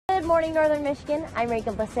Good morning, Northern Michigan. I'm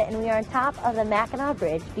Rachel Bassett, and we are on top of the Mackinac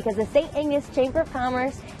Bridge because the St. Ignace Chamber of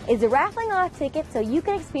Commerce is raffling off tickets so you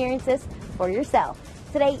can experience this for yourself.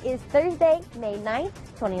 Today is Thursday, May 9th,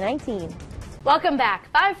 2019. Welcome back.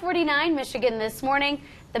 5:49 Michigan this morning.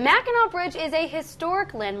 The Mackinac Bridge is a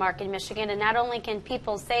historic landmark in Michigan, and not many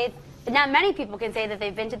people can say that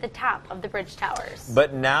they've been to the top of the bridge towers.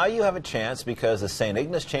 But now you have a chance because the St.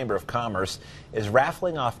 Ignace Chamber of Commerce is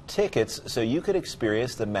raffling off tickets so you could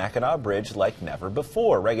experience the Mackinac Bridge like never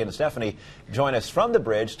before. Reagan and Stephanie join us from the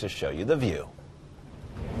bridge to show you the view.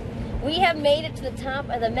 We have made it to the top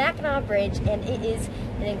of the Mackinac Bridge, and it is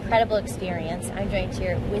an incredible experience. I'm joined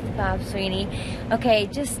here with Bob Sweeney. Okay,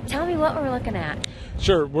 just tell me what we're looking at.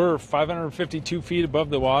 Sure, we're 552 feet above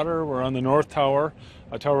the water. We're on the North Tower,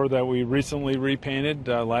 a tower that we recently repainted.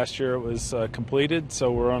 Last year it was completed,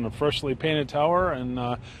 so we're on a freshly painted tower and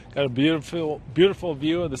got a beautiful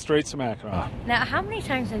view of the Straits of Mackinac. Now, how many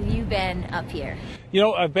times have you been up here? You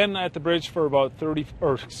know, I've been at the bridge for about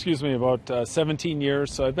 17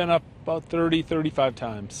 years, so I've been up about 35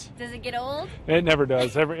 times. Does it get old? It never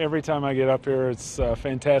does. Every time I get up here, it's a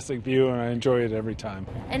fantastic view, and I enjoy it every time.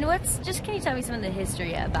 And can you tell me some of the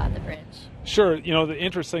history about the bridge? Sure. You know,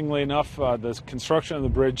 interestingly enough, the construction of the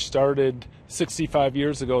bridge started 65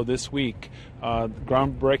 years ago this week.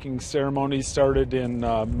 Groundbreaking ceremonies started in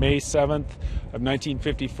May 7th of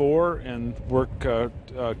 1954, and work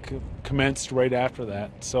commenced right after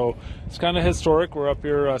that. So it's kind of historic. We're up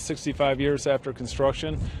here 65 years after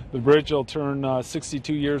construction. The bridge will turn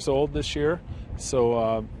 62 years old this year.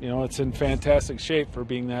 So, you know, it's in fantastic shape for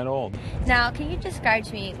being that old. Now, can you describe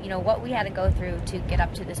to me, what we had to go through to get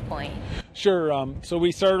up to this point? Sure. So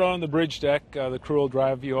we started on the bridge deck. The crew will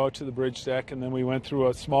drive you out to the bridge deck, and then we went through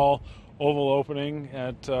a small oval opening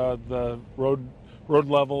at the road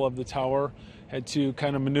level of the tower. Had to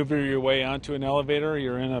kind of maneuver your way onto an elevator.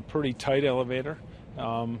 You're in a pretty tight elevator.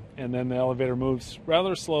 And then the elevator moves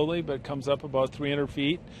rather slowly, but comes up about 300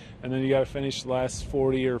 feet, and then you got to finish the last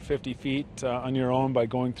 40 or 50 feet on your own by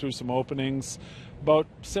going through some openings, about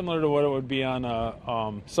similar to what it would be on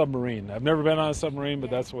a submarine. I've never been on a submarine,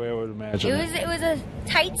 but that's the way I would imagine it was a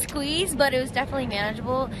tight squeeze, but it was definitely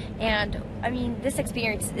manageable. And I mean, this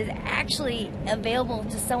experience is actually available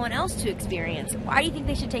to someone else to experience. Why do you think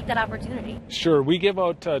they should take that opportunity? Sure. We give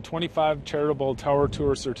out 25 charitable tower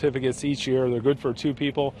tour certificates each year. They're good for 2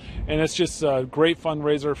 people, and it's just a great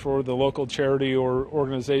fundraiser for the local charity or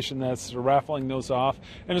organization that's raffling those off,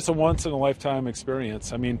 and it's a once-in-a-lifetime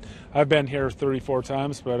experience. I mean, I've been here 34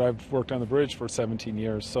 times, but I've worked on the bridge for 17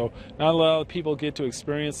 years, so not a lot of people get to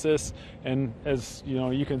experience this, and as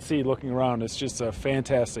you can see looking around, it's just a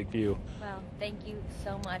fantastic view. Well, thank you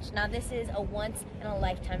so much. Now, this is a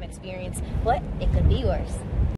once-in-a-lifetime experience, but it could be yours.